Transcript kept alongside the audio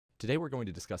Today we're going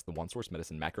to discuss the one-source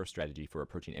medicine macro strategy for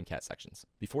approaching MCAT sections.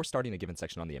 Before starting a given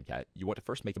section on the MCAT, you want to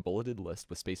first make a bulleted list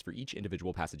with space for each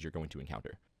individual passage you're going to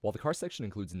encounter. While the CAR section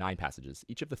includes 9 passages,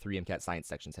 each of the 3 MCAT science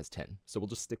sections has 10, so we'll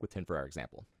just stick with 10 for our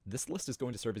example. This list is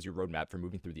going to serve as your roadmap for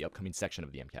moving through the upcoming section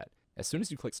of the MCAT. As soon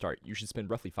as you click start, you should spend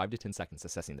roughly 5 to 10 seconds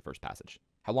assessing the first passage.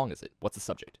 How long is it? What's the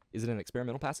subject? Is it an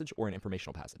experimental passage or an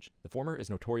informational passage? The former is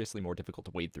notoriously more difficult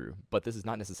to wade through, but this is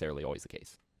not necessarily always the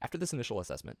case. After this initial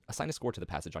assessment, assign a score to the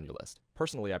passage on your list.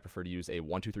 Personally, I prefer to use a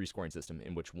 1-2-3 scoring system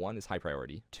in which 1 is high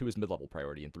priority, 2 is mid-level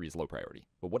priority, and 3 is low priority.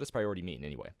 But what does priority mean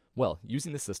anyway? Well,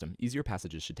 using this system, easier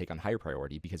passages should take on higher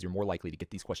priority because you're more likely to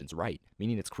get these questions right,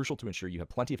 meaning it's crucial to ensure you have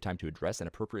plenty of time to address and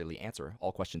appropriately answer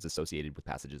all questions associated with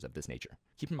passages of this nature.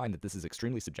 Keep in mind that this is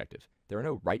extremely subjective. There are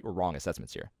no right or wrong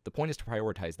assessments here. The point is to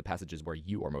prioritize the passages where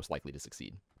you are most likely to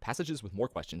succeed. Passages with more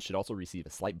questions should also receive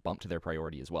a slight bump to their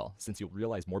priority as well, since you'll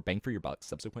realize more bang for your buck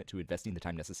subsequent to investing the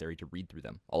time necessary to read through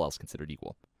them, all else considered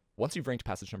equal. Once you've ranked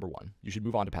passage number 1, you should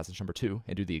move on to passage number 2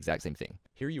 and do the exact same thing.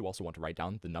 Here you also want to write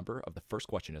down the number of the first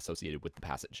question associated with the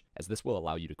passage, as this will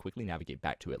allow you to quickly navigate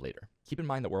back to it later. Keep in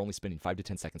mind that we're only spending 5 to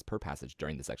 10 seconds per passage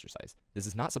during this exercise. This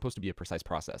is not supposed to be a precise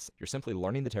process. You're simply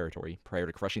learning the territory prior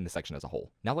to crushing the section as a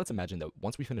whole. Now let's imagine that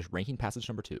once we finish ranking passage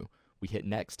number 2, we hit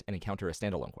next and encounter a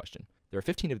standalone question. There are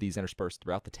 15 of these interspersed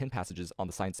throughout the 10 passages on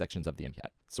the science sections of the MCAT,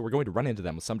 so we're going to run into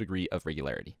them with some degree of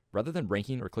regularity. Rather than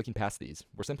ranking or clicking past these,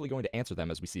 we're simply going to answer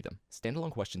them as we see them.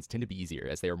 Standalone questions tend to be easier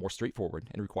as they are more straightforward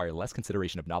and require less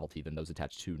consideration of novelty than those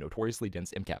attached to notoriously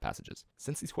dense MCAT passages.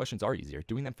 Since these questions are easier,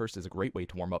 doing them first is a great way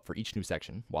to warm up for each new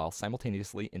section, while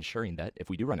simultaneously ensuring that, if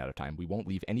we do run out of time, we won't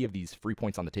leave any of these free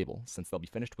points on the table, since they'll be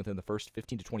finished within the first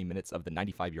 15 to 20 minutes of the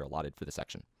 95 you're allotted for the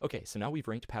section. Okay, so now we've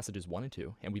ranked passages 1 and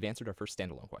 2, and we've answered our first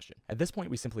standalone question. At this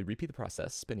point, we simply repeat the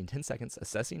process, spending 10 seconds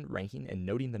assessing, ranking, and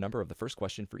noting the number of the first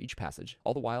question for each passage,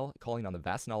 all the while calling on the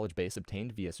vast knowledge base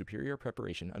obtained via superior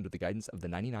preparation under the guidance of the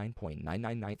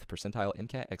 99.999th percentile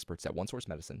MCAT experts at OneSource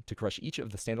Medicine to crush each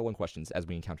of the standalone questions as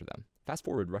we encounter them. Fast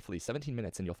forward roughly 17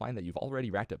 minutes and you'll find that you've already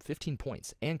racked up 15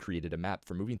 points and created a map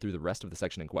for moving through the rest of the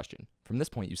section in question. From this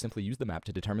point, you simply use the map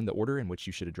to determine the order in which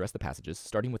you should address the passages,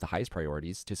 starting with the highest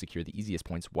priorities to secure the easiest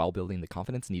points while building the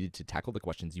confidence needed to tackle the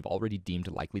questions you've already deemed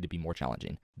likely to be more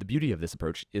challenging. The beauty of this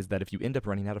approach is that if you end up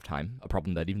running out of time, a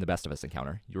problem that even the best of us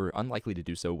encounter, you're unlikely to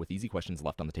do so with easy questions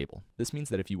left on the table. This means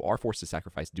that if you are forced to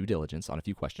sacrifice due diligence on a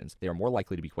few questions, they are more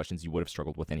likely to be questions you would have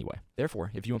struggled with anyway.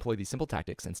 Therefore, if you employ these simple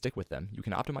tactics and stick with them, you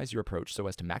can optimize your approach so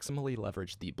as to maximally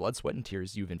leverage the blood, sweat, and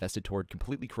tears you've invested toward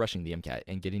completely crushing the MCAT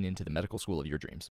and getting into the medical school of your dreams.